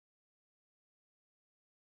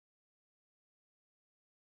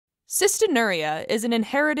Cystinuria is an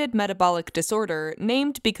inherited metabolic disorder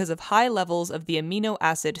named because of high levels of the amino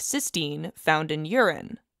acid cystine found in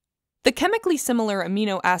urine. The chemically similar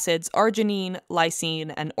amino acids arginine,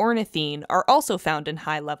 lysine, and ornithine are also found in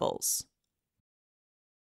high levels.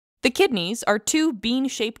 The kidneys are two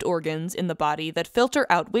bean-shaped organs in the body that filter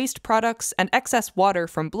out waste products and excess water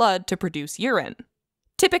from blood to produce urine.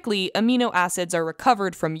 Typically, amino acids are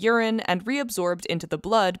recovered from urine and reabsorbed into the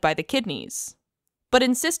blood by the kidneys. But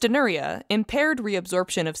in cystinuria, impaired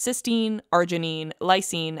reabsorption of cystine, arginine,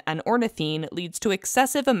 lysine, and ornithine leads to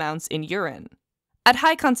excessive amounts in urine. At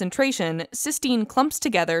high concentration, cystine clumps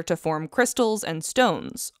together to form crystals and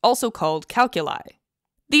stones, also called calculi.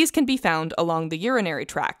 These can be found along the urinary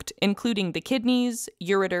tract, including the kidneys,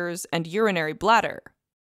 ureters, and urinary bladder.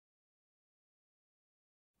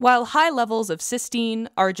 While high levels of cystine,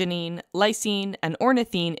 arginine, lysine, and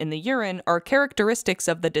ornithine in the urine are characteristics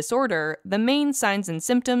of the disorder, the main signs and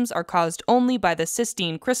symptoms are caused only by the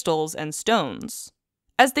cystine crystals and stones.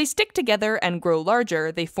 As they stick together and grow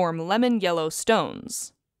larger, they form lemon-yellow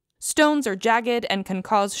stones. Stones are jagged and can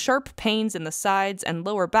cause sharp pains in the sides and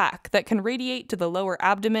lower back that can radiate to the lower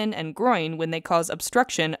abdomen and groin when they cause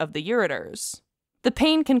obstruction of the ureters. The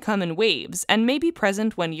pain can come in waves and may be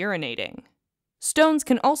present when urinating. Stones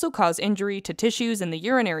can also cause injury to tissues in the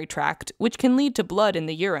urinary tract, which can lead to blood in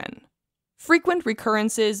the urine. Frequent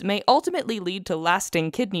recurrences may ultimately lead to lasting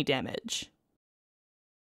kidney damage.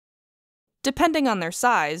 Depending on their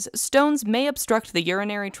size, stones may obstruct the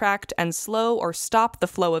urinary tract and slow or stop the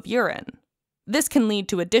flow of urine. This can lead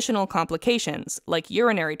to additional complications, like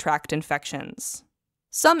urinary tract infections.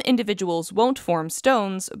 Some individuals won't form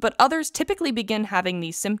stones, but others typically begin having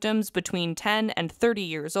these symptoms between 10 and 30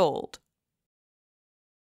 years old.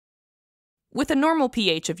 With a normal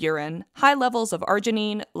pH of urine, high levels of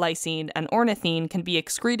arginine, lysine, and ornithine can be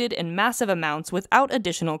excreted in massive amounts without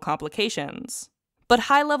additional complications. But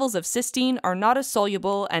high levels of cystine are not as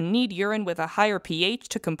soluble and need urine with a higher pH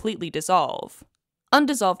to completely dissolve.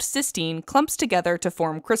 Undissolved cystine clumps together to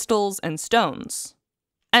form crystals and stones.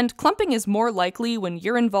 And clumping is more likely when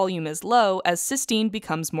urine volume is low as cystine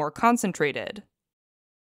becomes more concentrated.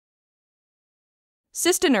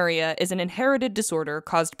 Cystinuria is an inherited disorder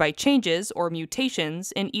caused by changes or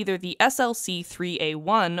mutations in either the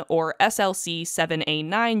SLC3A1 or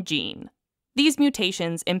SLC7A9 gene. These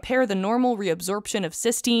mutations impair the normal reabsorption of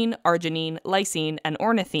cystine, arginine, lysine, and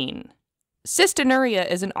ornithine. Cystinuria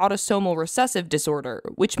is an autosomal recessive disorder,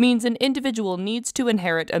 which means an individual needs to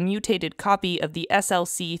inherit a mutated copy of the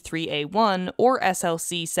SLC3A1 or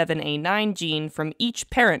SLC7A9 gene from each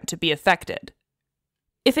parent to be affected.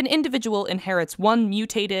 If an individual inherits one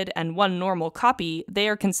mutated and one normal copy, they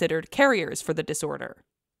are considered carriers for the disorder.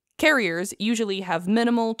 Carriers usually have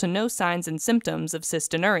minimal to no signs and symptoms of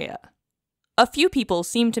cystinuria. A few people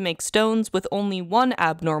seem to make stones with only one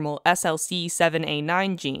abnormal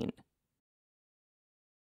SLC7A9 gene.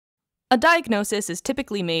 A diagnosis is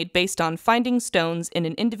typically made based on finding stones in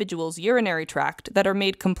an individual's urinary tract that are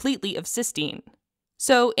made completely of cystine.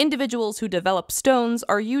 So, individuals who develop stones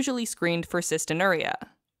are usually screened for cystinuria.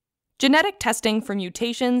 Genetic testing for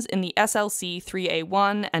mutations in the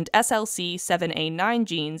SLC3A1 and SLC7A9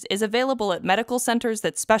 genes is available at medical centers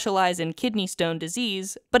that specialize in kidney stone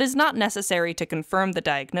disease, but is not necessary to confirm the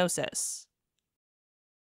diagnosis.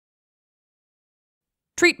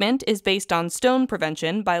 Treatment is based on stone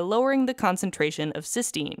prevention by lowering the concentration of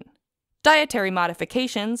cystine. Dietary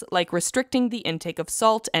modifications, like restricting the intake of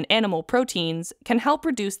salt and animal proteins, can help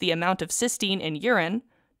reduce the amount of cystine in urine.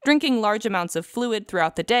 Drinking large amounts of fluid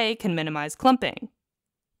throughout the day can minimize clumping.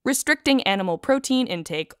 Restricting animal protein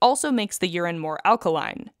intake also makes the urine more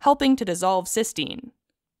alkaline, helping to dissolve cystine.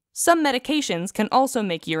 Some medications can also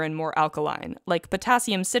make urine more alkaline, like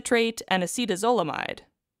potassium citrate and acetazolamide.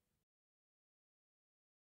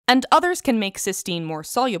 And others can make cystine more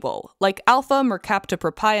soluble, like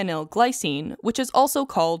alpha-mercaptopropionyl glycine, which is also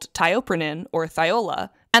called tioprenin or Thiola,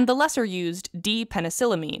 and the lesser-used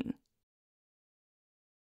D-penicillamine.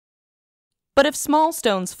 But if small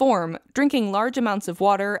stones form, drinking large amounts of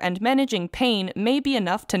water and managing pain may be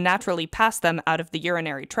enough to naturally pass them out of the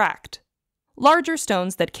urinary tract. Larger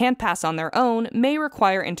stones that can't pass on their own may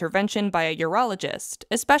require intervention by a urologist,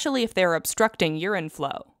 especially if they are obstructing urine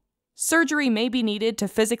flow. Surgery may be needed to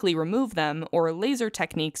physically remove them, or laser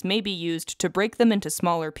techniques may be used to break them into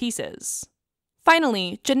smaller pieces.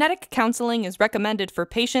 Finally, genetic counseling is recommended for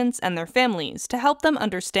patients and their families to help them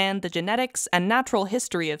understand the genetics and natural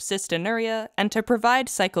history of cystinuria and to provide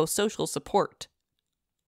psychosocial support.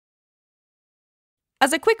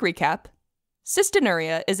 As a quick recap,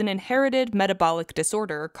 Cystinuria is an inherited metabolic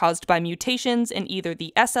disorder caused by mutations in either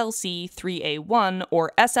the SLC3A1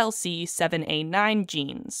 or SLC7A9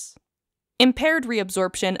 genes. Impaired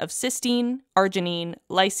reabsorption of cystine, arginine,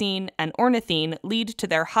 lysine, and ornithine lead to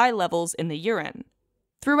their high levels in the urine.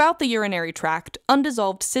 Throughout the urinary tract,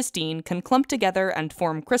 undissolved cystine can clump together and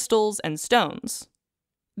form crystals and stones.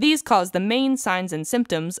 These cause the main signs and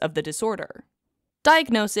symptoms of the disorder.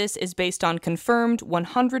 Diagnosis is based on confirmed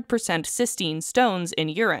 100% cystine stones in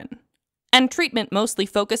urine, and treatment mostly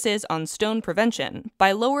focuses on stone prevention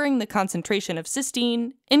by lowering the concentration of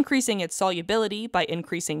cystine, increasing its solubility by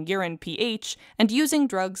increasing urine pH, and using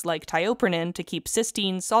drugs like tioprenin to keep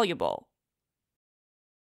cystine soluble.